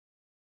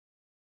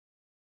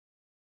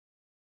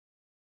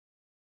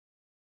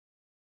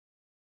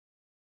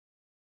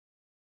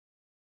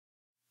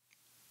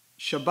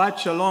Shabbat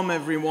Shalom,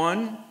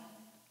 everyone.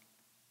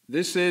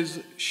 This is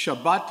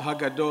Shabbat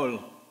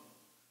Hagadol,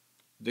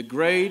 the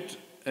great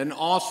and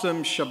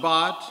awesome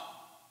Shabbat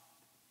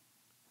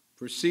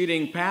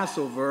preceding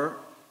Passover,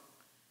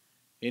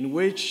 in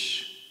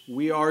which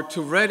we are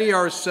to ready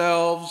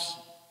ourselves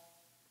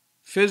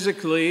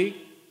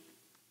physically,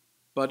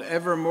 but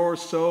ever more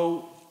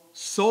so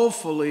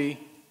soulfully,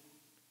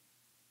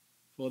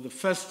 for the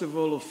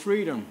festival of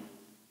freedom,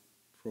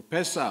 for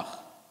Pesach.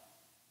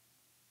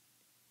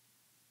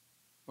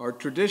 Our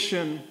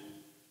tradition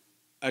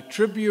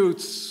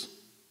attributes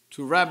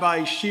to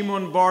Rabbi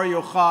Shimon Bar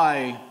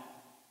Yochai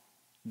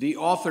the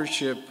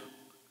authorship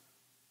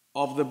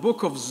of the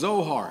book of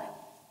Zohar,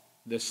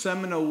 the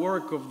seminal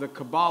work of the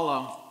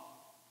Kabbalah,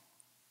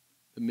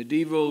 the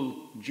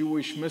medieval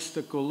Jewish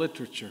mystical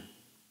literature.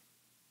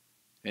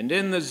 And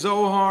in the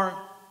Zohar,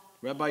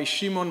 Rabbi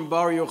Shimon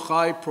Bar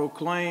Yochai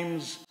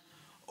proclaims,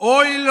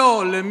 Oy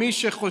lo lemi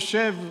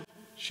shechoshev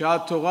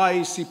she'atorah hi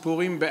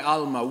sipurim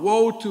be'alma.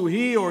 Woe to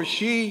he or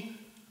she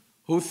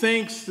who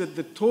thinks that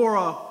the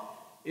Torah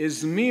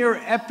is mere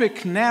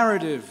epic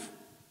narrative,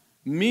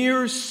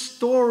 mere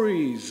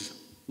stories,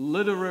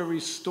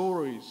 literary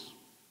stories.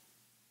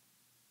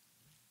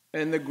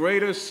 And the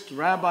greatest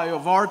rabbi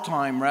of our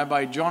time,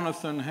 Rabbi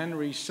Jonathan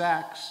Henry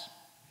Sachs,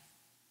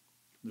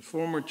 the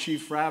former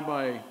chief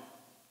rabbi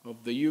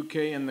of the UK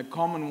and the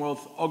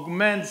Commonwealth,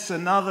 augments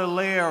another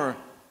layer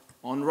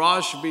on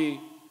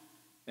Rashbi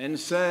and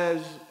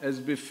says, as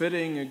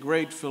befitting a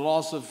great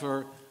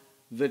philosopher,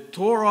 the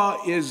Torah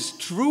is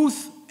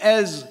truth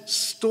as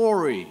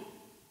story,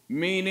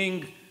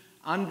 meaning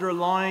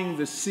underlying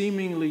the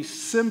seemingly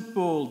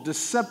simple,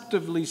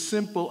 deceptively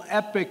simple,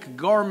 epic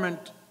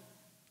garment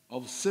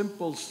of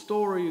simple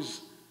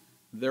stories,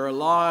 there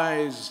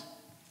lies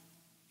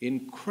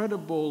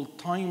incredible,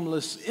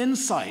 timeless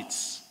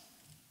insights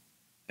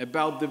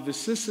about the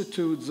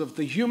vicissitudes of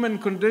the human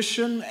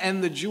condition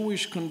and the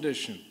Jewish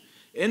condition.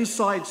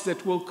 Insights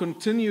that will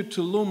continue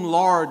to loom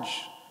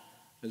large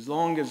as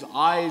long as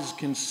eyes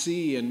can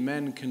see and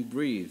men can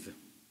breathe,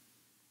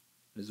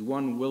 as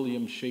one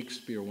William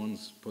Shakespeare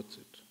once puts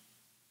it.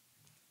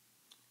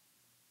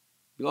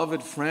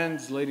 Beloved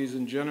friends, ladies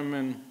and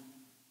gentlemen,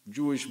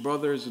 Jewish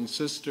brothers and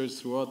sisters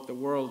throughout the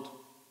world,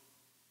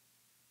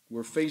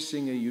 we're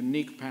facing a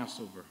unique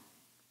Passover.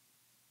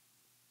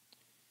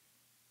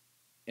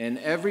 And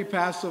every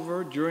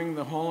Passover during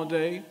the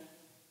holiday,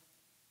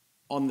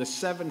 on the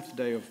seventh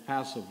day of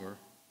Passover,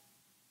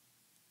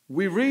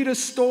 we read a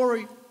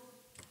story.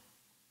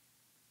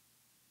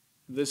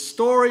 The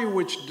story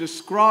which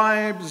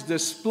describes the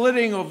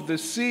splitting of the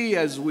sea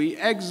as we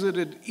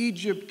exited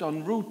Egypt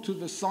en route to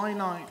the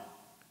Sinai,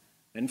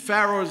 and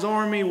Pharaoh's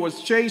army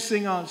was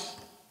chasing us.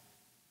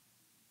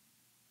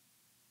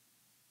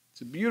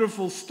 It's a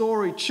beautiful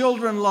story.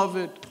 Children love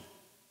it.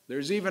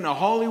 There's even a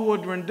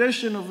Hollywood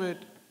rendition of it.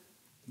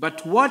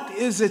 But what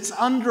is its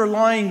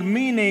underlying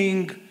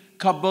meaning,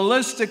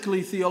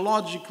 Kabbalistically,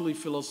 theologically,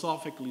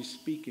 philosophically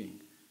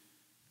speaking?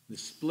 The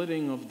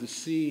splitting of the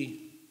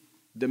sea,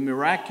 the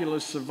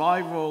miraculous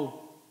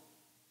survival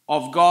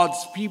of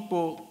God's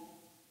people,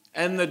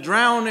 and the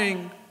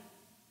drowning,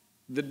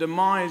 the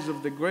demise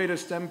of the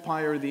greatest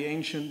empire the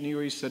ancient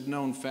Near East had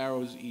known,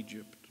 Pharaoh's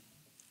Egypt.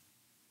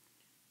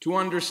 To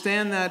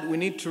understand that, we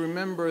need to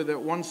remember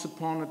that once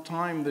upon a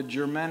time, the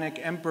Germanic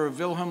Emperor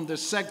Wilhelm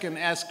II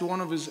asked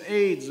one of his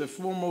aides, a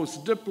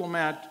foremost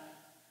diplomat,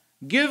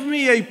 "Give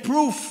me a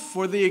proof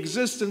for the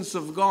existence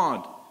of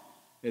God."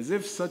 As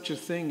if such a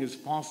thing is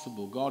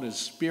possible. God is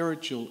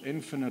spiritual,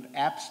 infinite,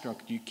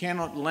 abstract. You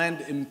cannot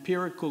lend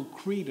empirical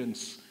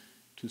credence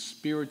to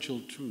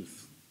spiritual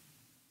truth.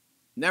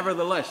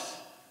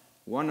 Nevertheless,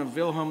 one of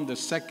Wilhelm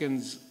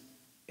II's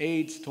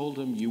aides told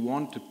him, "You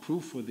want a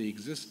proof for the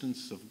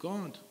existence of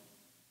God?"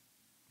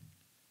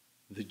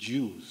 The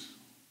Jews,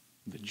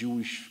 the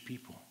Jewish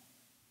people.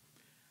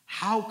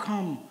 How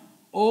come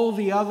all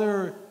the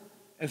other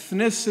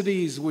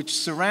ethnicities which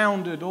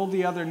surrounded all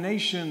the other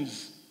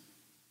nations,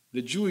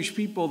 the Jewish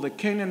people, the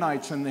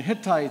Canaanites and the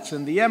Hittites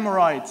and the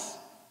Amorites,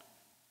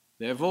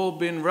 they have all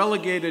been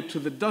relegated to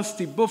the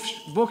dusty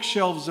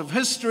bookshelves of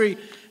history,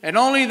 and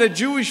only the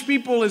Jewish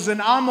people is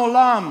an Am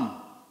Olam,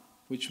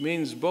 which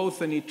means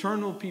both an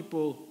eternal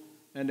people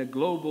and a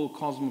global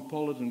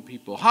cosmopolitan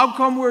people. How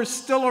come we're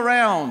still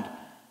around?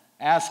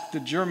 Asked the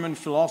German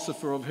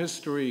philosopher of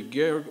history,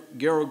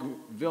 Georg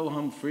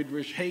Wilhelm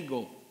Friedrich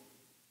Hegel.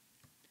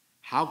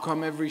 How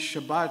come every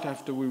Shabbat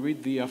after we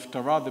read the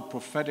Haftarah, the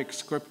prophetic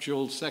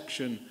scriptural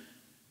section,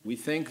 we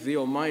thank the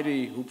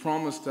Almighty who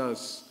promised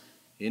us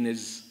in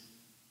His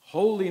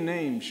holy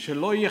name,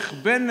 Shelo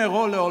yichben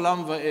nero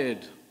leolam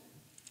va'ed,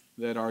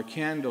 that our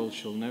candle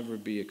shall never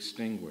be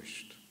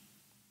extinguished.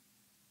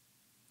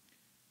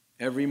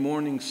 Every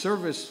morning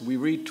service we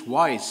read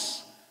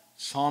twice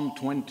Psalm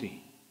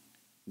 20,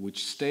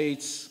 which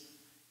states,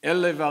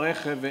 Ele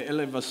vareche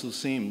ve'ele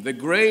vasusim. The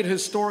great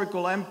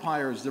historical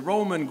empires, the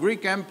Roman,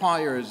 Greek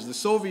empires, the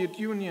Soviet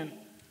Union,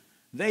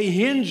 they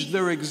hinged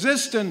their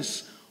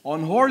existence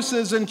on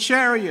horses and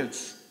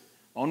chariots.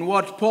 on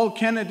what Paul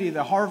Kennedy,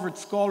 the Harvard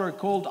scholar,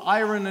 called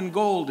iron and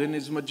gold in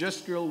his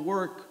magisterial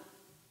work,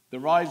 The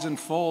Rise and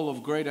Fall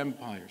of Great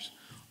Empires.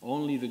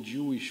 Only the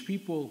Jewish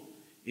people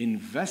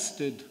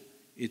invested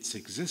its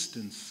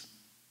existence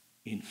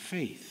in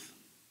faith,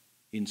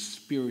 in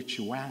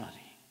spirituality.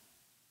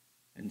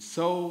 And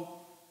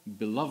so,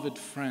 beloved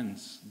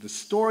friends, the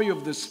story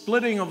of the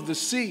splitting of the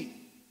sea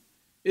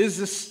is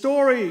the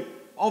story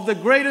of the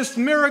greatest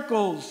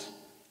miracles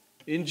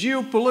in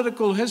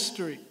geopolitical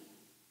history.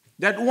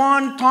 That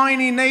one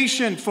tiny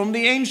nation from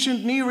the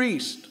ancient Near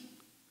East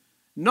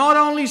not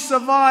only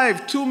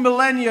survived 2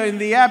 millennia in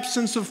the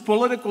absence of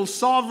political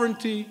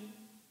sovereignty,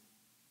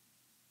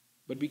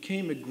 but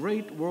became a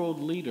great world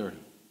leader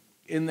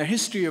in the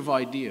history of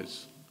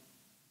ideas,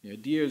 the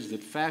ideas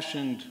that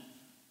fashioned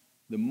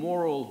the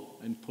moral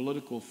and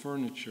political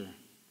furniture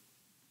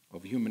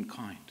of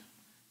humankind,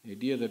 the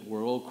idea that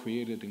we're all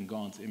created in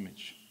God's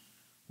image,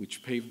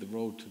 which paved the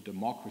road to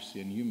democracy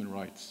and human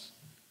rights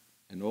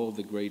and all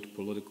the great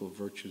political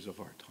virtues of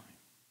our time.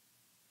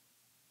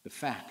 The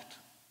fact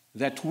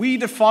that we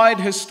defied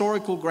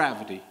historical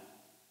gravity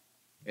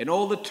and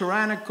all the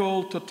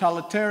tyrannical,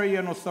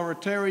 totalitarian,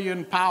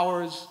 authoritarian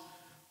powers,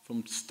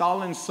 from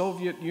Stalin's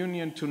Soviet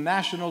Union to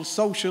National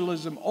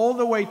Socialism, all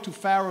the way to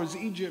Pharaoh's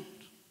Egypt,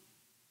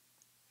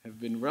 have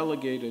been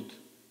relegated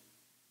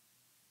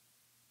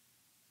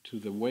to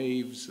the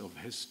waves of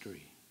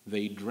history.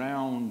 They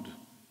drowned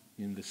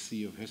in the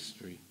sea of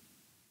history,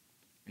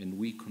 and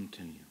we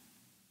continue.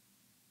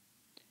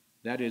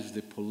 That is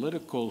the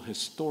political,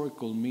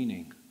 historical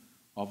meaning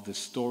of the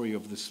story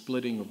of the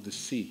splitting of the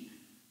sea,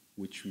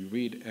 which we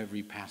read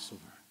every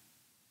Passover.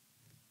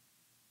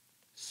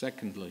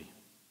 Secondly,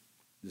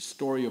 the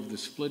story of the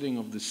splitting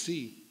of the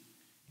sea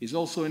is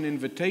also an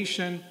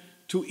invitation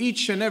to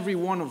each and every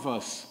one of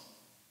us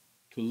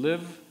to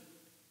live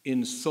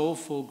in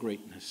soulful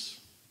greatness.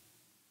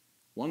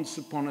 Once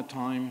upon a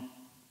time,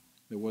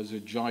 there was a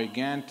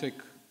gigantic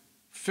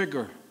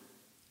figure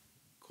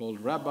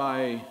called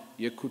Rabbi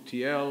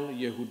Yekutiel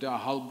Yehuda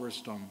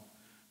Halberstam,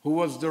 who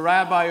was the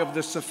rabbi of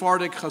the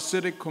Sephardic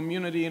Hasidic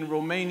community in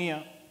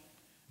Romania.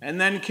 And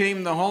then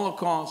came the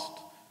Holocaust,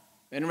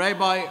 and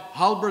Rabbi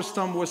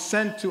Halberstam was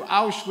sent to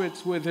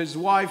Auschwitz with his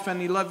wife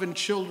and 11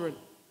 children.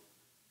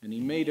 And he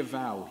made a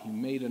vow, he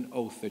made an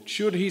oath, that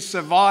should he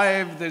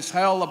survive this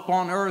hell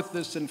upon earth,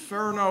 this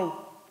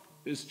inferno,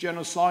 this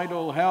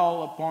genocidal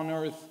hell upon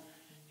earth,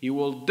 he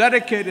will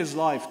dedicate his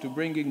life to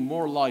bringing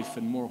more life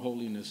and more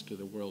holiness to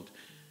the world.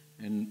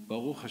 And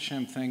Baruch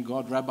Hashem, thank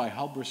God, Rabbi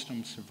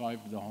Halberstam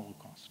survived the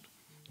Holocaust.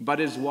 But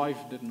his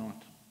wife did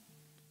not.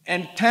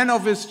 And 10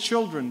 of his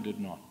children did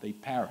not. They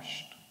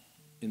perished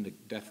in the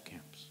death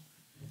camps.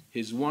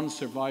 His one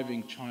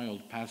surviving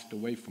child passed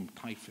away from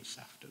typhus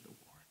after the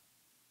war.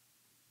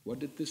 What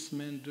did this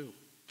man do?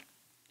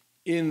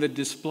 In the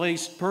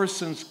displaced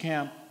persons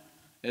camp,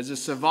 as a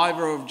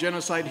survivor of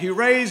genocide, he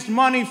raised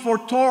money for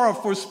Torah,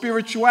 for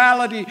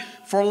spirituality,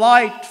 for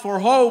light, for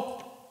hope.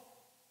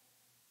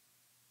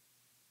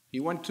 He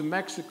went to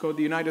Mexico,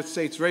 the United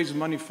States, raised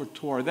money for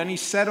Torah. Then he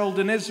settled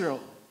in Israel,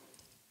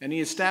 and he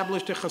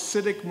established a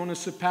Hasidic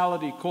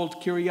municipality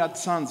called Kiryat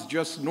Sanz,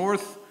 just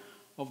north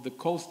of the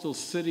coastal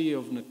city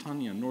of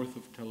Netanya, north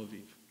of Tel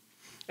Aviv.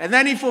 And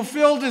then he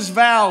fulfilled his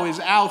vow, his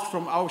oath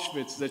from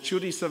Auschwitz, that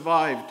should he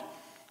survived,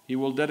 he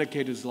will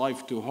dedicate his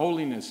life to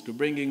holiness, to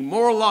bringing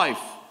more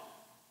life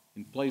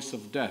in place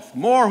of death,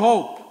 more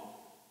hope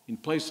in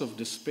place of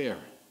despair,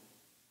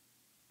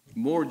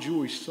 more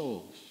Jewish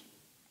souls.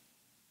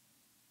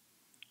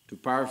 To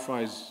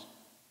paraphrase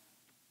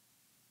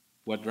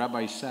what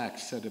Rabbi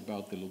Sachs said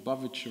about the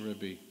Lubavitcher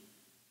Rebbe,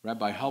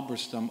 Rabbi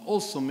Halberstam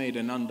also made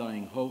an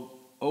undying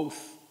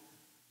oath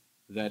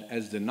that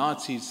as the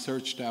Nazis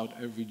searched out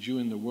every Jew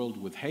in the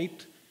world with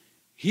hate,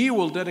 he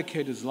will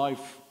dedicate his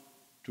life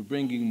to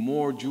bringing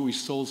more Jewish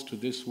souls to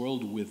this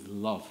world with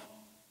love.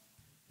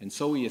 And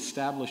so he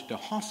established a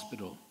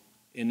hospital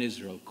in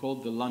Israel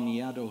called the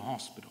Laniado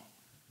Hospital.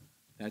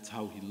 That's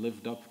how he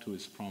lived up to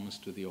his promise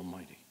to the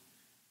Almighty.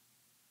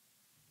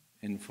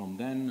 And from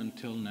then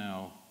until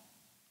now,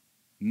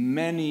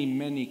 many,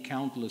 many,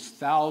 countless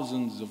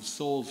thousands of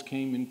souls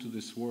came into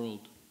this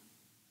world.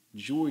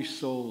 Jewish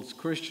souls,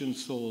 Christian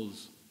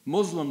souls,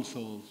 Muslim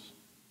souls.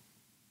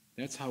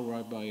 That's how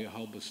Rabbi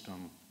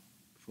Halberstam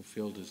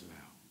fulfilled his vow.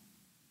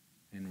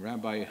 And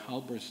Rabbi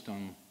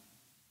Halberstam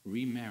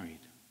remarried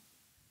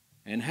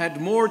and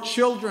had more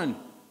children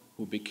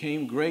who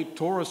became great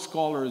Torah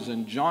scholars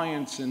and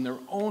giants in their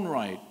own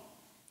right.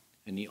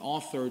 And he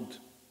authored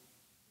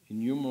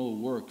innumerable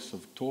works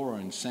of Torah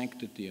and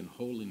sanctity and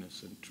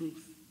holiness and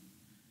truth.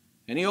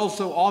 And he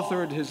also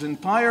authored his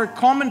entire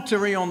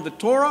commentary on the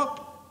Torah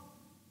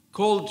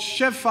called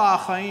Shefa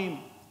HaChaim,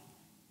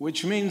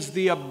 which means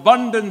the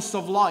abundance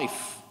of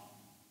life.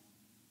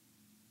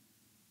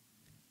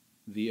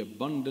 The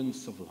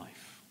abundance of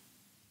life.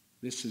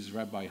 This is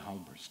Rabbi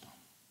Halberstam.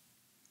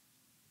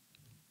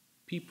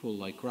 People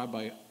like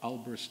Rabbi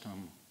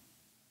Halberstam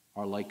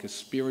are like a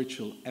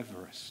spiritual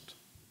Everest.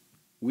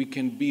 We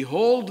can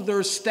behold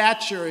their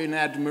stature in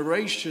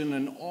admiration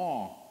and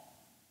awe.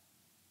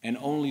 and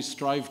only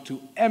strive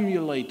to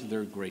emulate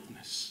their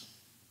greatness.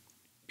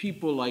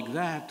 People like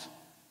that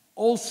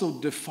also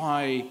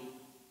defy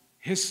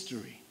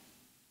history.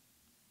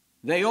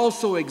 They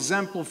also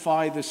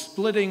exemplify the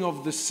splitting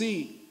of the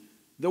sea.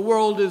 The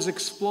world is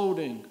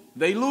exploding.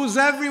 They lose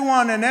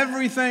everyone and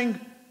everything,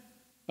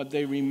 but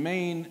they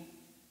remain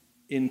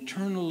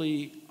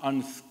internally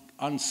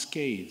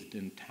unscathed,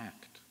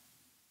 intact.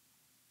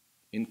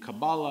 In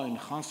Kabbalah and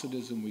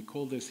Hasidism, we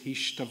call this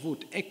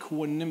hishtavut,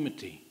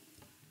 equanimity.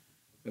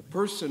 A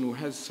person who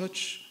has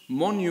such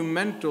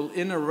monumental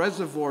inner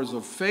reservoirs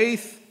of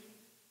faith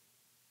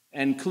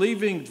and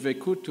cleaving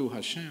dvekut to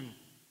Hashem,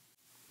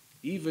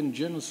 even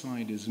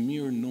genocide is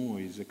mere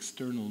noise,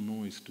 external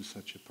noise to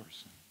such a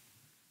person.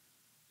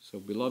 So,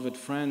 beloved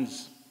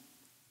friends,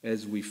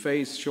 as we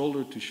face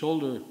shoulder to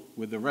shoulder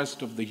with the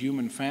rest of the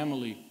human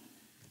family,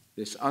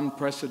 this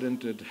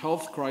unprecedented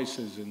health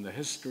crisis in the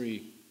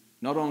history,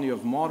 not only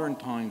of modern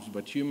times,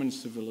 but human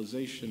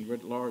civilization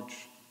writ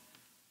large,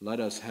 let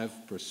us have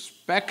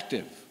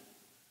perspective.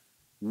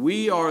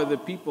 We are the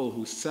people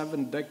who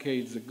 7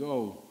 decades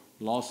ago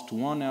lost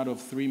 1 out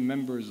of 3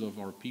 members of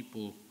our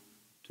people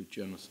to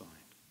genocide.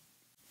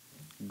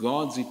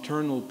 God's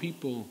eternal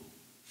people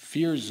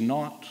fears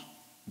not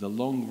the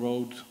long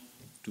road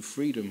to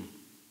freedom,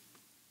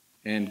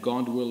 and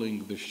God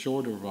willing, the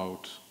shorter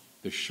route,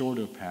 the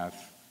shorter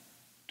path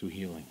to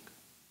healing.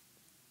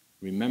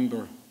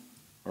 Remember,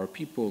 our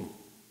people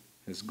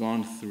has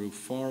gone through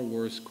far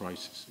worse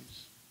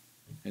crises,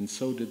 and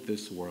so did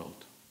this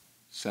world.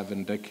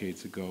 7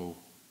 decades ago,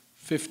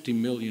 50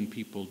 million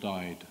people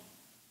died,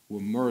 were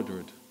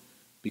murdered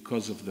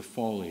because of the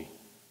folly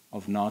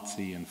of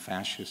Nazi and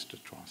fascist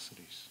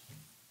atrocities.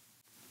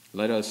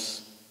 Let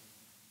us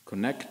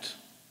connect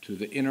to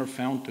the inner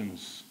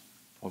fountains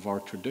of our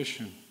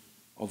tradition,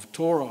 of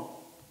Torah,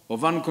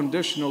 of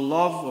unconditional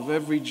love of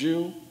every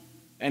Jew,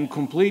 and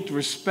complete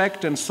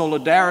respect and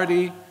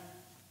solidarity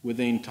with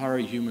the entire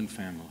human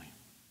family.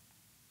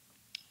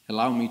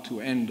 Allow me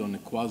to end on a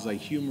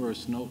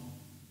quasi-humorous note.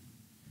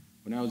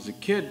 When I was a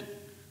kid,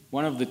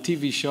 one of the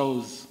TV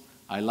shows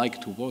I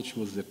liked to watch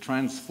was the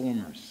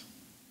Transformers.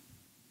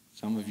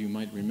 Some of you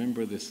might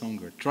remember this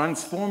song.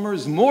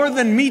 Transformers, more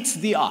than meets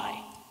the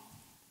eye.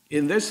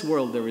 In this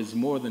world, there is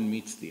more than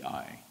meets the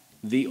eye.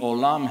 The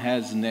olam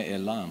has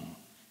ne'elam.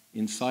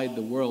 Inside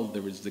the world,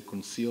 there is the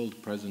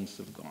concealed presence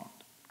of God.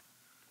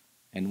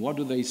 And what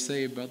do they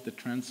say about the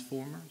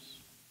Transformers?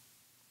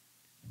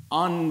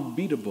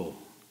 Unbeatable,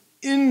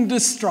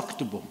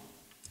 indestructible.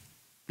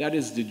 That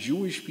is the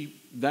Jewish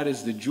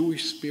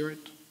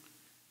spirit,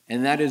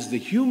 and that is the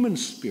human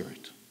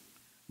spirit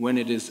when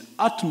it is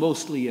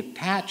utmostly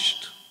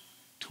attached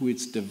to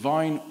its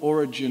divine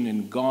origin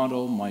in God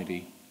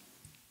Almighty,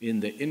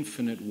 in the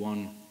Infinite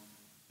One,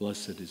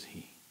 blessed is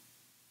He.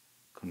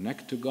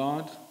 Connect to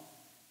God,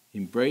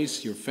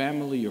 embrace your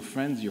family, your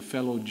friends, your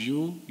fellow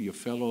Jew, your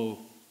fellow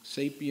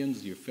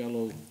sapiens, your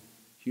fellow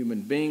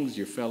human beings,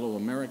 your fellow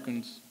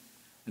Americans,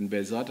 and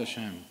Be'ezrat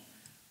Hashem,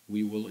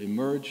 we will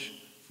emerge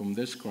from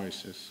this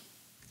crisis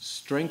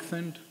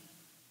strengthened,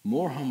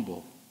 more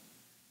humble,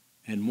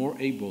 and more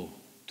able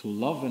to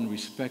love and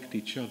respect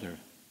each other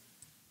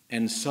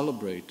and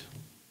celebrate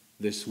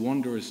this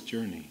wondrous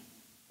journey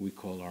we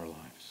call our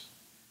lives.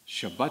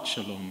 Shabbat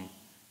Shalom,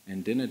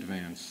 and in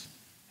advance,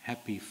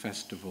 happy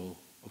festival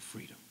of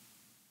freedom.